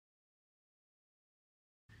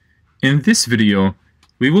In this video,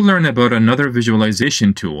 we will learn about another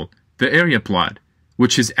visualization tool, the area plot,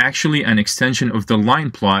 which is actually an extension of the line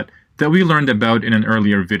plot that we learned about in an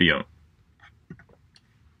earlier video.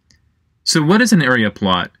 So what is an area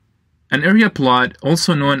plot? An area plot,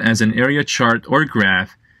 also known as an area chart or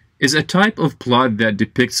graph, is a type of plot that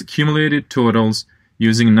depicts cumulative totals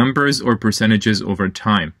using numbers or percentages over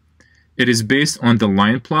time. It is based on the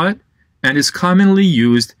line plot and is commonly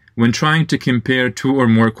used when trying to compare two or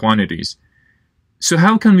more quantities. So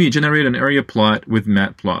how can we generate an area plot with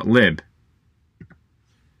Matplotlib?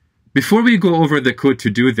 Before we go over the code to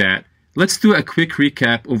do that, let's do a quick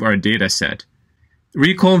recap of our dataset.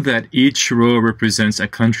 Recall that each row represents a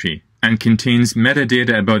country and contains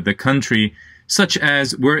metadata about the country, such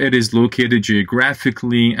as where it is located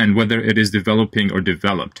geographically and whether it is developing or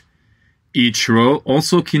developed. Each row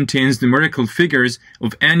also contains numerical figures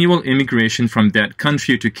of annual immigration from that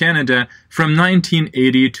country to Canada from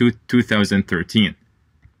 1980 to 2013.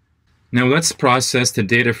 Now let's process the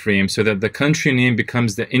data frame so that the country name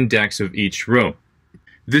becomes the index of each row.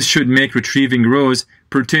 This should make retrieving rows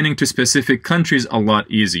pertaining to specific countries a lot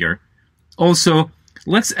easier. Also,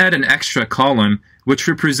 let's add an extra column which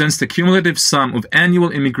represents the cumulative sum of annual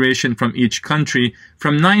immigration from each country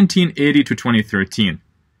from 1980 to 2013.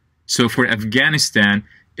 So for Afghanistan,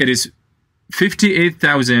 it is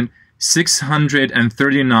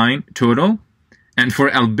 58,639 total, and for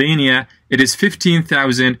Albania, it is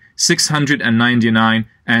 15,699,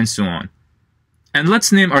 and so on. And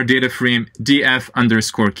let's name our data frame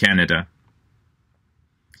df_Canada.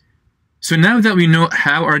 So now that we know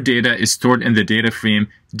how our data is stored in the data frame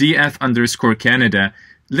df_Canada,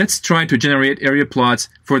 let's try to generate area plots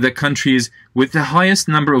for the countries with the highest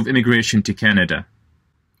number of immigration to Canada.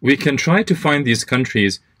 We can try to find these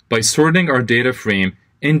countries by sorting our data frame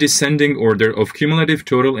in descending order of cumulative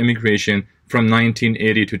total immigration from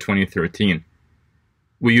 1980 to 2013.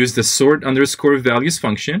 We use the sort_values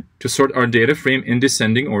function to sort our data frame in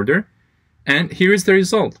descending order, and here is the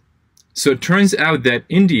result. So it turns out that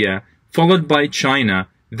India, followed by China,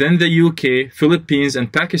 then the UK, Philippines,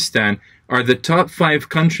 and Pakistan are the top 5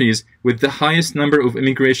 countries with the highest number of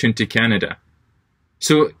immigration to Canada.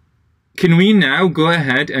 So can we now go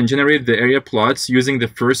ahead and generate the area plots using the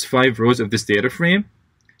first 5 rows of this data frame?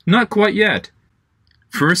 Not quite yet.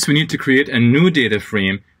 First, we need to create a new data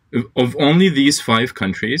frame of only these 5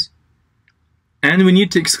 countries, and we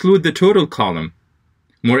need to exclude the total column.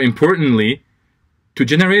 More importantly, to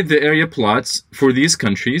generate the area plots for these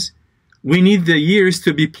countries, we need the years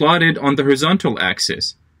to be plotted on the horizontal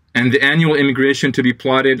axis and the annual immigration to be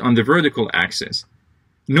plotted on the vertical axis.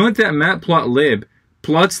 Note that Matplotlib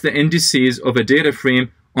plots the indices of a data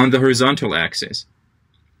frame on the horizontal axis.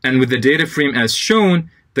 And with the data frame as shown,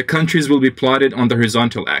 the countries will be plotted on the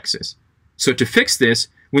horizontal axis. So to fix this,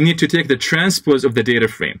 we need to take the transpose of the data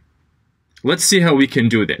frame. Let's see how we can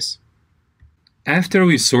do this. After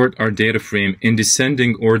we sort our data frame in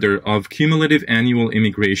descending order of cumulative annual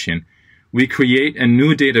immigration, we create a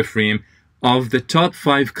new data frame of the top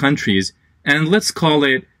 5 countries, and let's call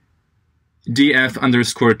it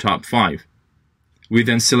df_top 5. We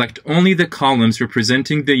then select only the columns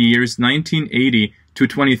representing the years 1980 to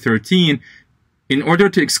 2013 in order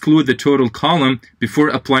to exclude the total column before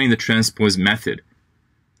applying the transpose method.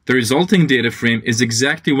 The resulting data frame is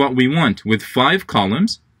exactly what we want, with 5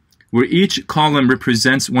 columns, where each column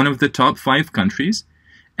represents one of the top 5 countries,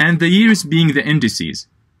 and the years being the indices.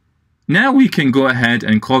 Now we can go ahead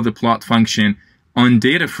and call the plot function on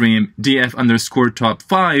data frame df_top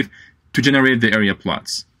 5 to generate the area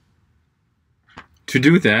plots. To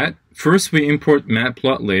do that, first we import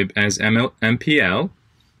Matplotlib as MPL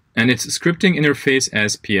and its scripting interface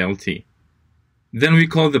as PLT. Then we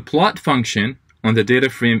call the plot function on the data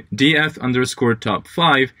frame df_top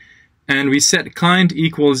 5, and we set kind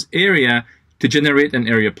equals area to generate an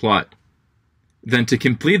area plot. Then to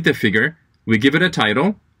complete the figure, we give it a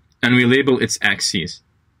title and we label its axes.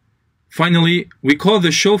 Finally, we call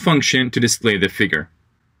the show function to display the figure.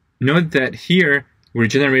 Note that here we're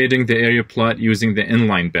generating the area plot using the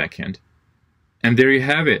inline backend. And there you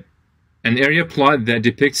have it, an area plot that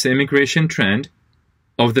depicts the immigration trend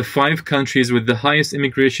of the 5 countries with the highest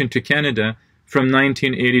immigration to Canada from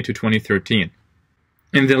 1980 to 2013.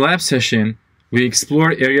 In the lab session, we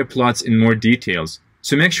explore area plots in more details,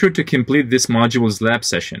 so make sure to complete this module's lab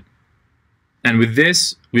session. And with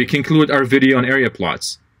this, we conclude our video on area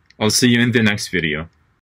plots. I'll see you in the next video.